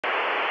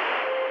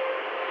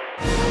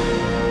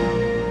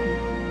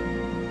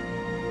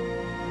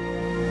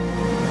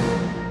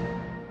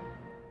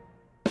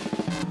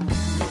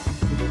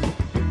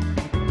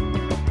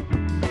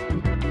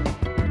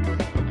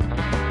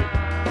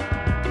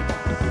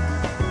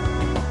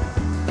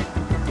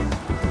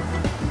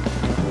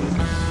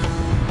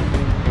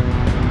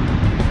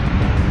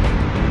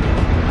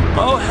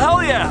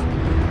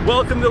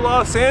welcome to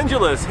Los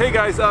Angeles. Hey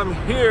guys, I'm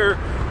here,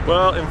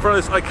 well, in front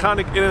of this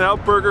iconic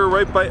In-N-Out Burger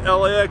right by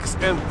LAX,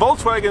 and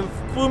Volkswagen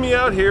flew me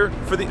out here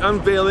for the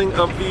unveiling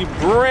of the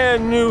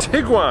brand new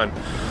Tiguan.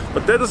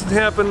 But that doesn't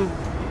happen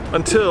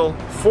until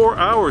 4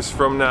 hours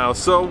from now.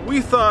 So we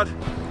thought,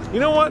 you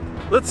know what?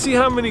 Let's see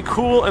how many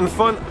cool and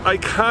fun,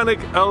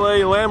 iconic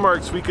LA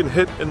landmarks we can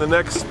hit in the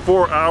next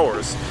 4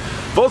 hours.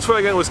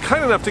 Volkswagen was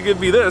kind enough to give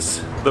me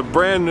this, the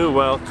brand new,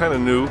 well, kind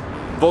of new,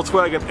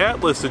 Volkswagen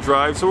Atlas to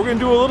drive. So we're going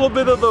to do a little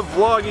bit of the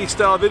vloggy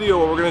style video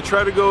where we're going to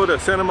try to go to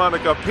Santa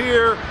Monica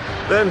Pier,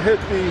 then hit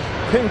the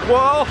pink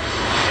wall.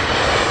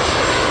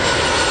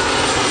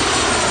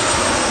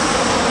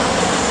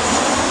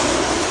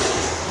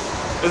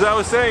 As I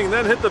was saying,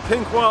 then hit the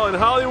pink wall in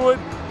Hollywood,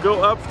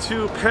 go up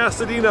to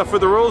Pasadena for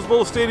the Rose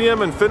Bowl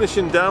Stadium, and finish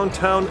in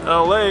downtown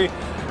LA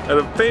at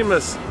a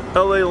famous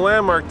LA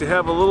landmark to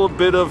have a little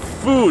bit of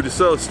food.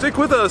 So stick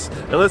with us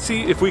and let's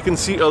see if we can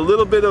see a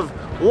little bit of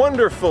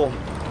wonderful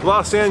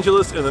Los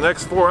Angeles in the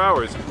next 4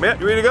 hours. Matt,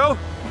 you ready to go?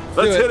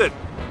 Let's hit it.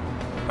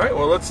 All right,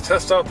 well, let's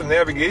test out the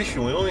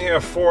navigation. We only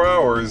have 4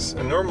 hours,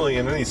 and normally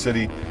in any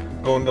city,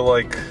 going to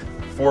like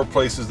 4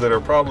 places that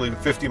are probably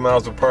 50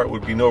 miles apart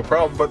would be no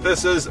problem, but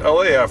this is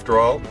LA after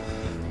all,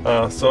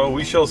 so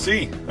we shall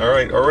see. All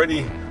right,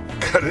 already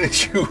got an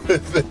issue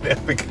with the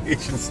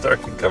navigation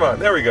starting. Come on,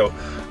 there we go.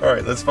 All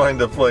right, let's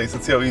find a place.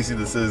 Let's see how easy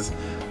this is.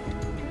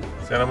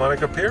 Santa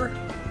Monica Pier?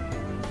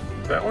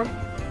 That one?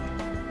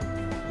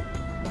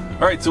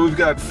 All right, so we've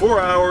got 4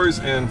 hours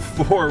and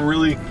 4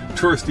 really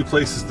touristy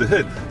places to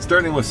hit,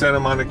 starting with Santa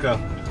Monica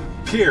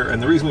Pier.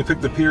 And the reason we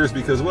picked the pier is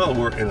because, well,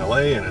 we're in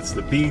LA and it's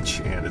the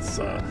beach and it's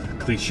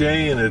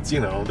cliche, and it's,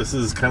 you know, this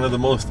is kind of the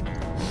most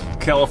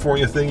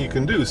California thing you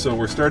can do. So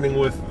we're starting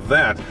with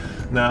that.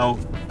 Now,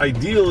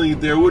 ideally,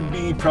 there would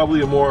be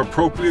probably a more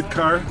appropriate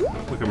car,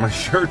 look at my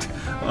shirt,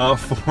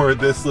 for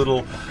this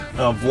little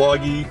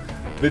vloggy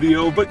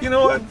video, but you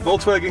know what?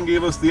 Volkswagen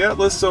gave us the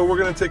Atlas, so we're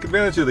going to take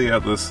advantage of the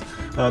Atlas.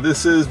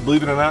 This is,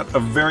 believe it or not, a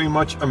very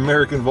much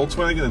American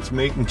Volkswagen. It's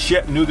made in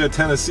Chattanooga,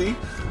 Tennessee.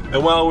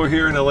 And while we're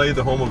here in LA,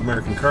 the home of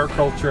American car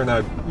culture, and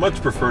I'd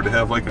much prefer to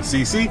have like a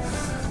CC,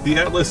 the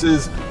Atlas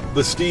is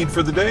the steed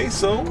for the day.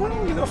 So,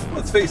 well, you know,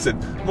 let's face it,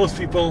 most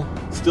people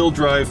still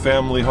drive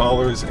family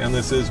haulers, and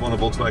this is one of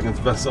Volkswagen's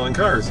best-selling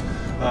cars.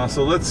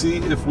 So let's see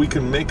if we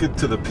can make it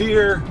to the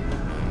pier,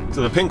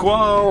 to the pink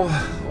wall,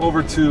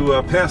 over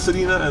to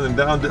Pasadena, and then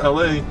down to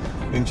LA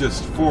in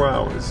just 4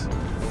 hours.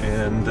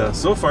 And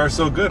so far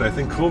so good. I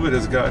think COVID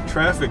has got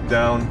traffic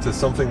down to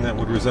something that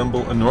would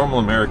resemble a normal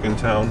American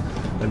town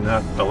and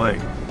not LA.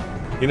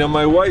 You know,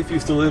 my wife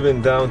used to live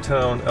in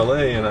downtown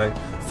LA, and I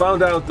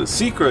found out the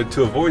secret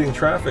to avoiding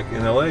traffic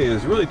in LA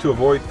is really to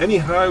avoid any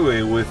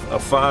highway with a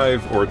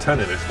 5 or a 10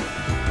 in it.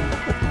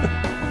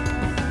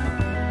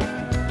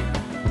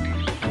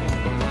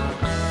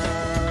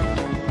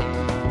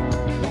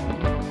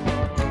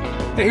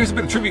 Hey, here's a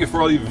bit of trivia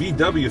for all you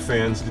VW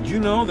fans. Did you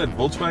know that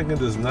Volkswagen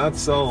does not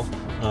sell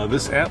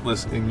this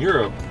Atlas in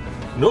Europe,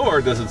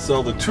 nor does it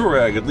sell the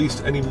Touareg, at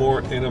least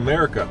anymore in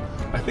America?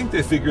 I think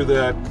they figure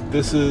that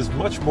this is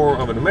much more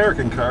of an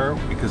American car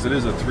because it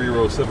is a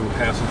 3-row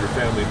 7-passenger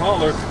family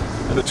hauler,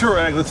 and the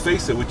Touareg, let's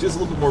face it, which is a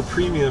little bit more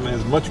premium,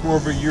 is much more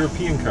of a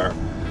European car.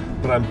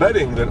 But I'm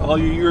betting that all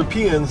you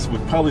Europeans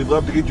would probably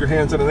love to get your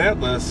hands on an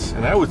Atlas,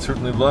 and I would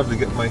certainly love to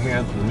get my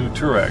hands on the new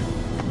Touareg.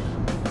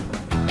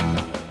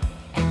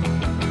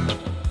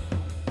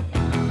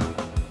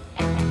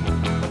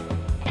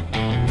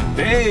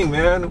 Dang,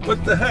 man,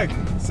 what the heck?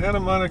 Santa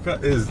Monica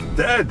is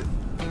dead.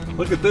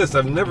 Look at this.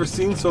 I've never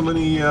seen so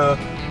many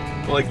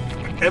like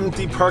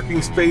empty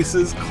parking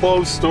spaces,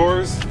 closed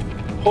stores.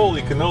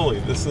 Holy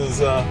cannoli, this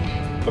is a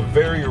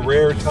very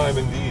rare time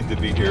indeed to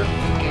be here.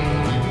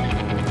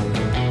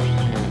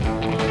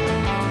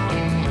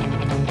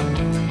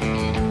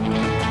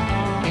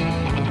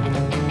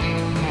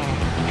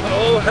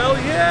 Oh, hell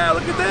yeah,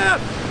 look at that.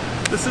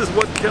 This is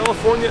what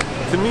California,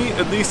 to me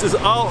at least, is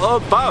all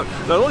about.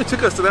 Now, it only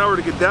took us an hour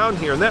to get down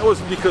here, and that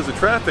wasn't because of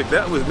traffic.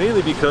 That was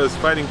mainly because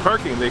finding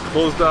parking. They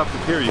closed off the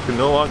pier. You can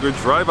no longer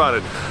drive on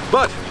it.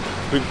 But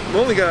we've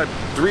only got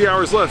 3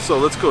 hours left, so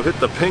let's go hit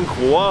the pink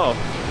wall.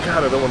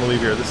 God, I don't want to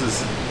leave here. This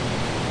is,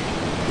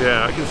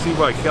 yeah, I can see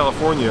why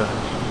California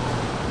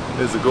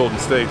is the Golden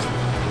State.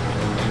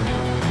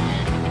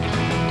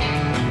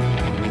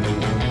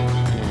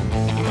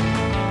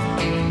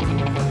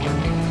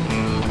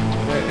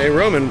 Hey,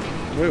 Roman,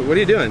 what are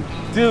you doing?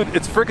 Dude,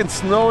 it's freaking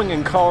snowing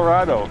in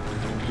Colorado.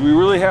 Do we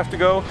really have to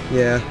go?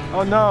 Yeah.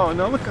 Oh no,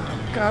 no, look,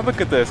 God, look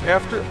at this.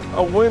 After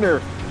a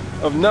winter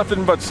of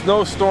nothing but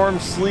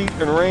snowstorms, sleet,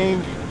 and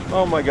rain,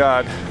 oh my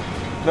God.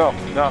 No,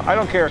 no, I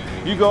don't care.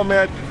 You go,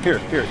 Matt. Here,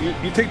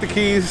 you take the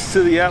keys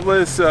to the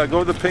Atlas,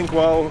 go to the pink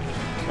wall.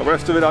 The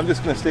rest of it, I'm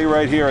just gonna stay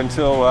right here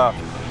until,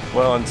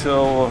 well,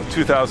 until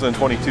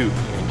 2022.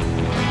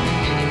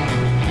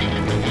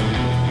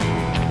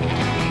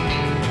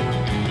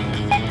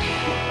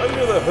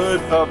 Under the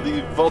hood of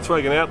the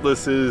Volkswagen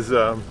Atlas is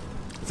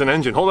it's an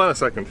engine. Hold on a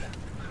second.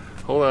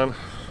 Hold on.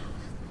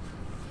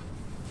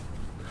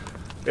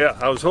 Yeah,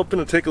 I was hoping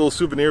to take a little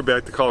souvenir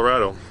back to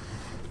Colorado.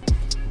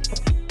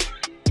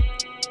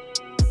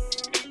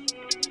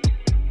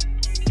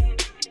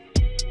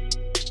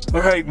 All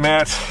right,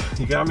 Matt,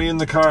 you got me in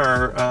the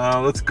car.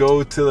 Let's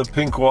go to the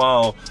pink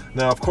wall.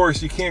 Now, of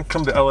course, you can't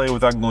come to LA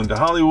without going to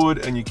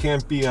Hollywood, and you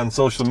can't be on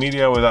social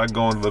media without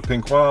going to the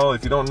pink wall.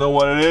 If you don't know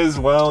what it is,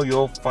 well,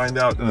 you'll find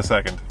out in a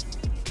second.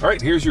 All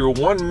right, here's your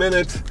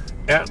 1-minute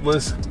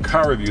Atlas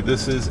car review.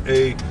 This is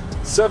a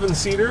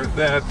 7-seater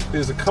that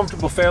is a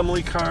comfortable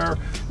family car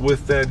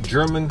with that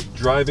German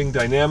driving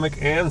dynamic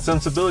and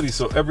sensibility,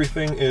 so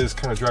everything is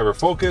kind of driver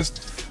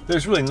focused.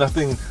 There's really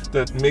nothing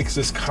that makes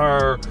this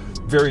car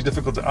very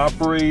difficult to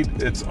operate.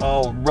 It's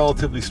all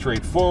relatively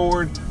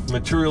straightforward.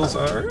 Materials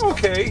are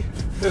okay.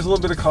 There's a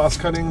little bit of cost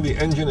cutting. The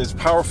engine is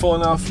powerful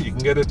enough. You can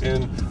get it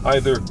in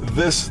either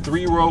this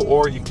 3-row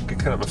or you can get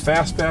kind of a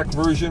fastback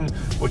version,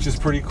 which is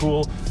pretty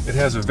cool. It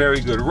has a very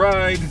good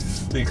ride.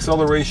 The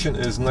acceleration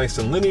is nice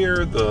and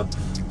linear. The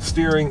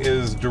steering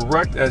is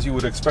direct, as you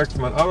would expect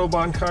from an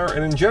Autobahn car.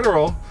 And in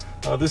general,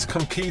 this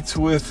competes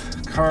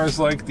with cars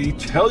like the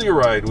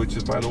Telluride, which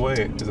is, by the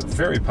way, is a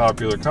very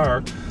popular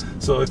car.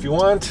 So if you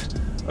want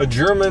a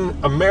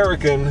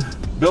German-American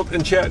built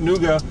in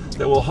Chattanooga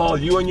that will haul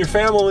you and your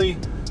family,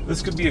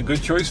 this could be a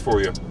good choice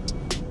for you.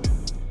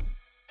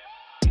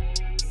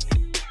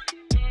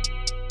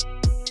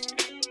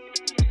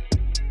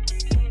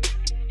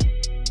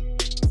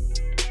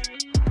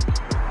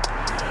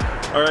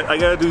 All right, I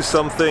gotta do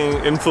something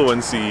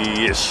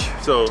influency-ish.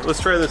 So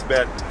let's try this,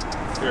 Matt.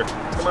 Here,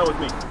 come on with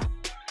me.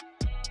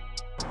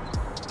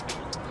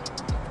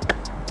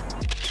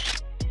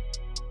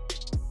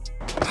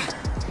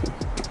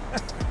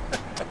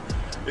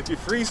 If you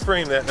freeze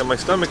frame that and my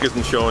stomach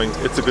isn't showing,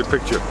 it's a good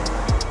picture.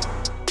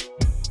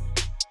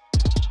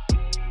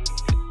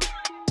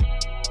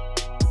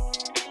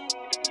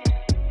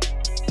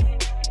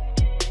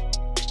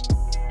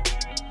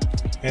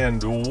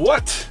 And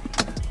what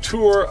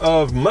tour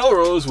of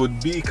Melrose would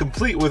be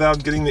complete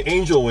without getting the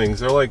angel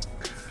wings? They're like,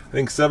 I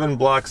think 7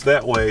 blocks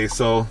that way.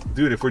 So,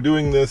 dude, if we're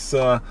doing this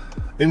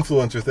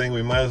influencer thing,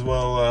 we might as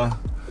well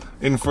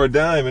in for a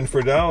dime, in for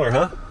a dollar,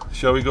 huh?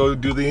 Shall we go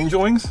do the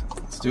angel wings?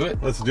 Let's do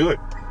it. Let's do it.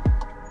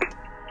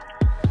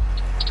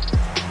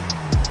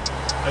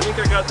 I think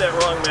I got that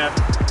wrong, Matt.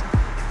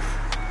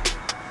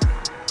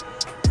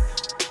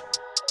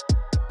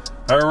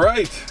 All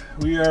right,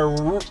 we are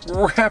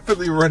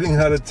rapidly running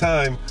out of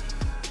time.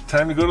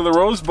 Time to go to the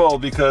Rose Bowl,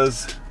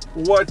 because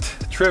what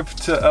trip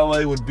to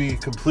LA would be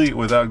complete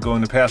without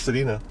going to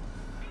Pasadena?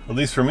 At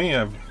least for me,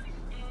 I'm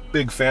a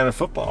big fan of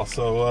football,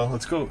 so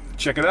let's go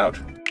check it out.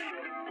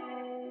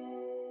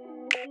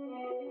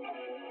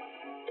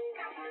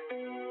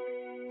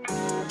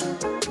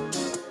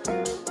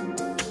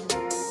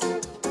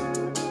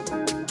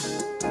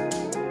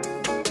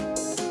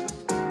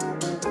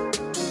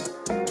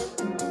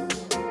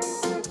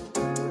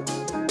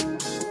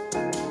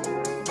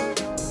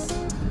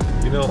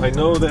 You know, I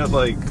know that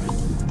like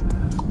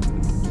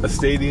a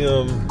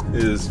stadium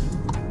is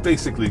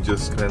basically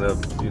just kind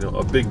of, you know,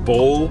 a big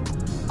bowl,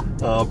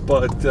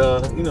 but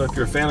you know, if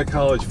you're a fan of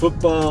college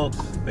football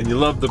and you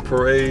love the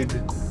parade,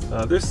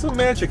 there's some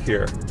magic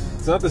here.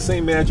 It's not the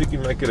same magic you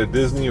might get at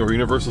Disney or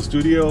Universal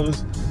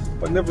Studios,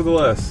 but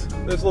nevertheless,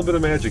 there's a little bit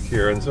of magic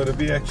here. And so to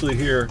be actually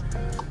here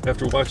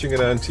after watching it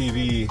on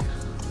TV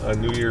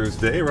on New Year's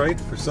Day, right,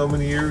 for so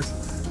many years,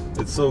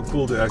 it's so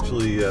cool to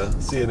actually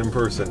see it in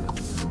person.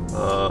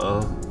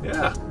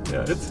 Yeah,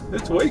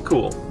 it's way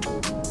cool.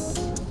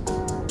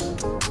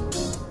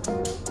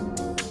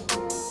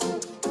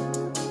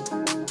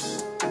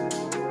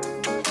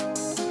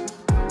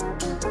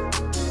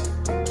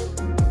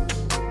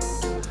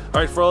 All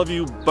right, for all of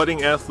you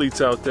budding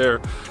athletes out there,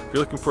 if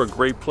you're looking for a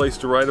great place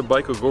to ride a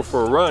bike or go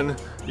for a run,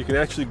 you can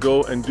actually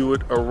go and do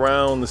it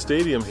around the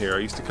stadium here. I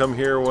used to come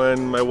here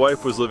when my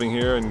wife was living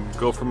here and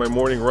go for my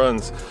morning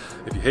runs.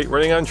 If you hate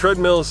running on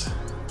treadmills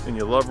and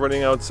you love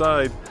running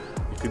outside,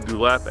 you can do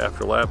lap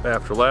after lap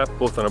after lap,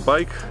 both on a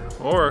bike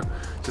or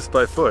just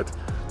by foot.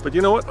 But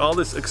you know what? All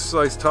this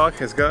exercise talk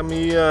has got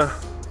me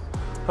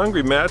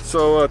hungry, Matt.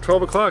 So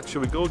 12 o'clock,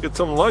 should we go get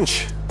some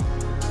lunch?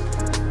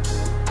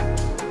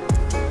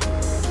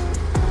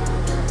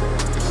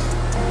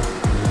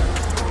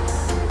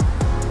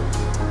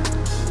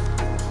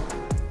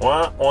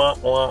 Wah, wah,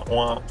 wah,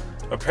 wah.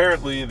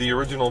 Apparently the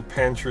original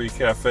Pantry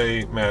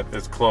Cafe, Matt,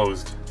 is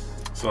closed.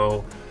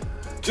 So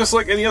just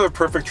like any other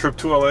perfect trip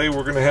to LA,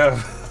 we're gonna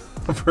have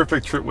a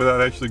perfect trip without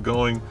actually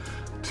going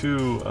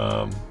to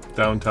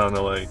downtown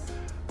LA.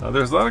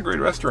 There's a lot of great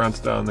restaurants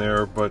down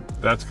there, but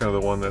that's kind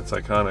of the one that's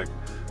iconic.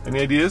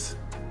 Any ideas?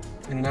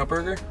 In-N-Out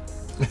Burger?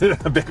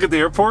 Back at the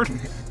airport?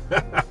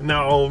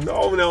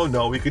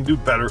 No, we can do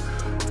better.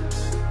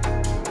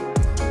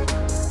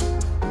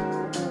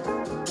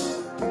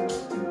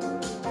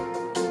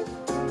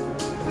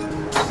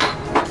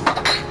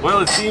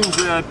 Well, it seems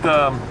that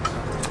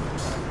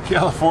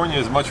California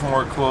is much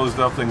more closed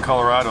up than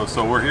Colorado,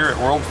 so we're here at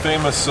world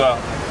famous, I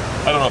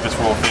don't know if it's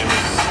world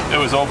famous, it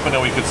was open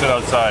and we could sit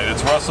outside.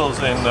 It's Russell's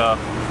in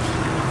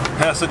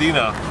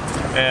Pasadena,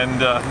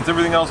 and since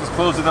everything else is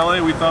closed in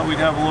LA, we thought we'd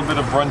have a little bit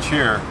of brunch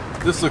here.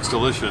 This looks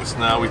delicious.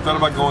 Now, we thought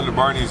about going to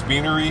Barney's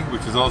Beanery,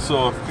 which is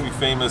also a pretty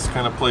famous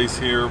kind of place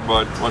here,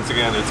 but once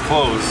again, it's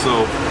closed.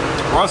 So,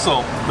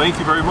 Russell, thank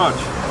you very much.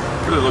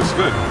 It really looks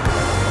good.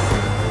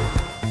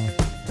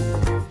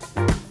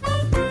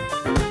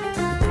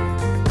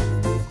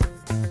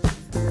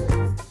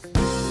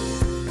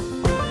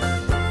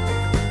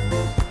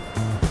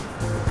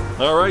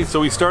 Alright, so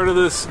we started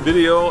this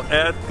video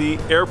at the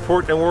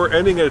airport and we're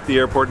ending it at the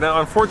airport.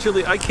 Now,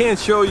 unfortunately, I can't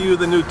show you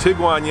the new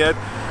Tiguan yet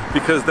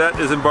because that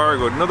is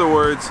embargoed. In other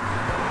words,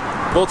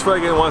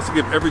 Volkswagen wants to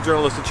give every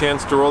journalist a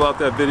chance to roll out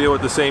that video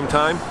at the same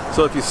time.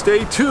 So if you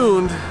stay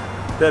tuned,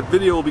 that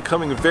video will be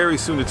coming very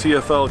soon to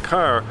TFL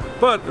Car.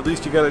 But at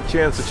least you got a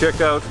chance to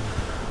check out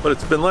what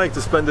it's been like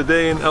to spend a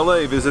day in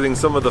LA visiting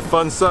some of the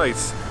fun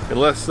sites in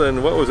less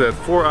than, what was that,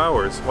 4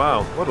 hours.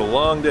 Wow, what a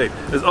long day.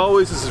 As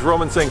always, this is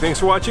Roman saying thanks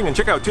for watching, and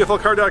check out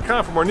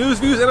TFLcar.com for more news,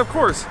 views, and of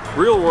course,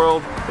 real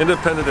world,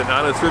 independent, and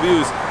honest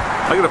reviews.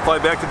 I gotta fly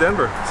back to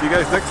Denver. See you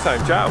guys next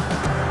time.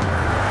 Ciao.